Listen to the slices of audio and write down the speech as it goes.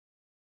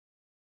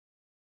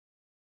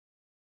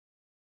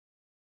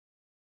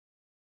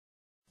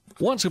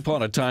Once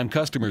upon a time,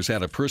 customers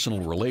had a personal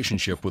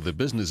relationship with the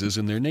businesses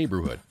in their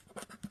neighborhood.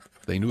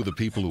 They knew the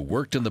people who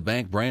worked in the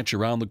bank branch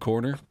around the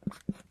corner,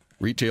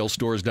 retail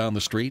stores down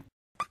the street,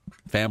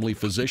 family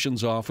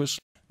physician's office,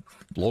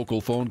 local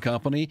phone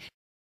company,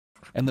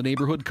 and the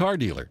neighborhood car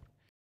dealer.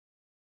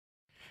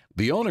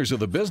 The owners of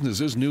the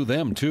businesses knew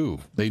them too.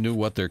 They knew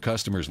what their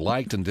customers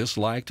liked and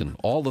disliked and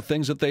all the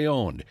things that they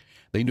owned.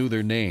 They knew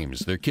their names,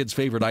 their kids'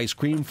 favorite ice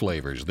cream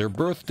flavors, their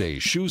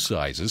birthdays, shoe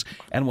sizes,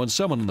 and when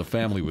someone in the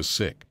family was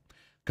sick.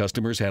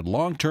 Customers had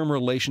long-term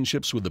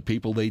relationships with the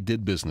people they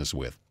did business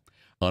with.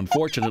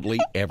 Unfortunately,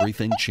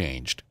 everything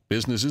changed.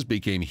 Businesses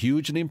became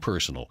huge and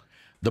impersonal.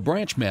 The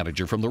branch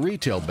manager from the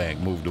retail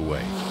bank moved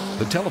away.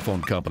 The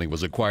telephone company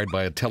was acquired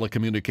by a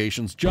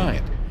telecommunications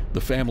giant.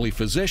 The family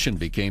physician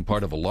became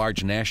part of a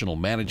large national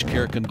managed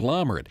care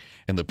conglomerate,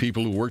 and the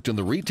people who worked in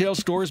the retail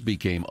stores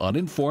became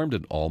uninformed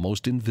and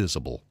almost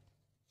invisible.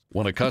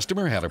 When a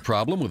customer had a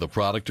problem with a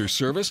product or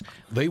service,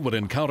 they would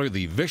encounter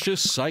the vicious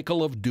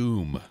cycle of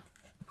doom.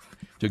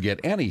 To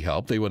get any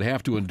help, they would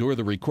have to endure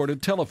the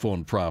recorded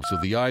telephone prompts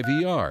of the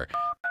IVR,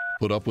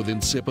 put up with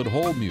insipid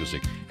hold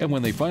music, and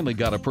when they finally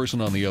got a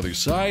person on the other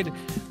side,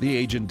 the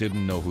agent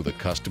didn't know who the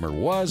customer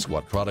was,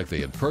 what product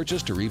they had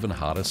purchased, or even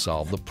how to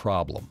solve the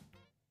problem.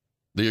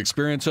 The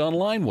experience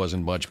online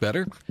wasn't much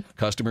better.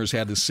 Customers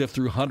had to sift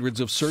through hundreds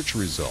of search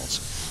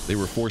results. They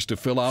were forced to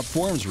fill out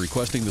forms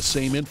requesting the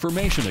same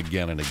information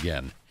again and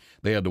again.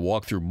 They had to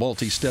walk through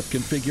multi-step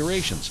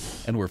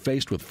configurations and were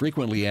faced with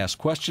frequently asked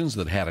questions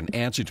that had an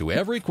answer to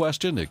every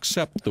question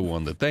except the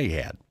one that they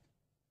had.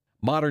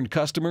 Modern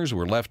customers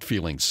were left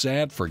feeling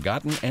sad,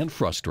 forgotten, and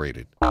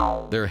frustrated.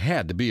 There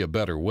had to be a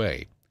better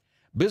way.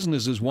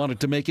 Businesses wanted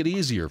to make it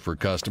easier for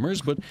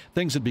customers, but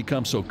things had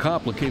become so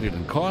complicated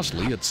and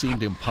costly it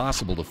seemed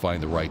impossible to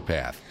find the right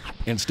path.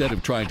 Instead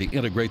of trying to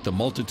integrate the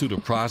multitude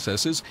of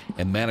processes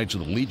and manage the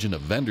legion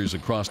of vendors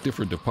across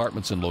different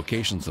departments and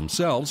locations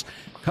themselves,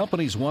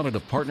 companies wanted a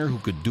partner who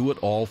could do it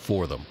all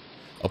for them.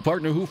 A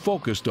partner who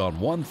focused on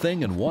one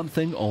thing and one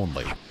thing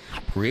only,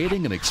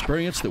 creating an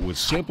experience that was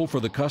simple for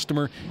the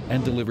customer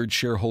and delivered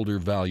shareholder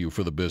value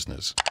for the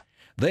business.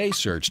 They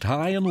searched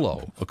high and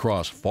low,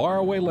 across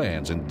faraway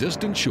lands and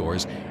distant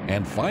shores,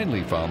 and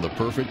finally found the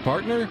perfect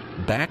partner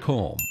back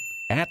home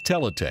at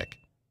TeleTech.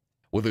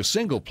 With a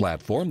single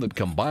platform that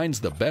combines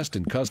the best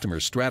in customer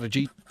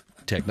strategy,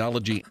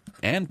 technology,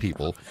 and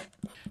people,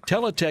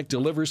 TeleTech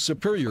delivers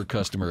superior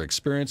customer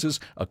experiences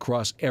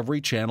across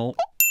every channel,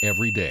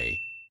 every day.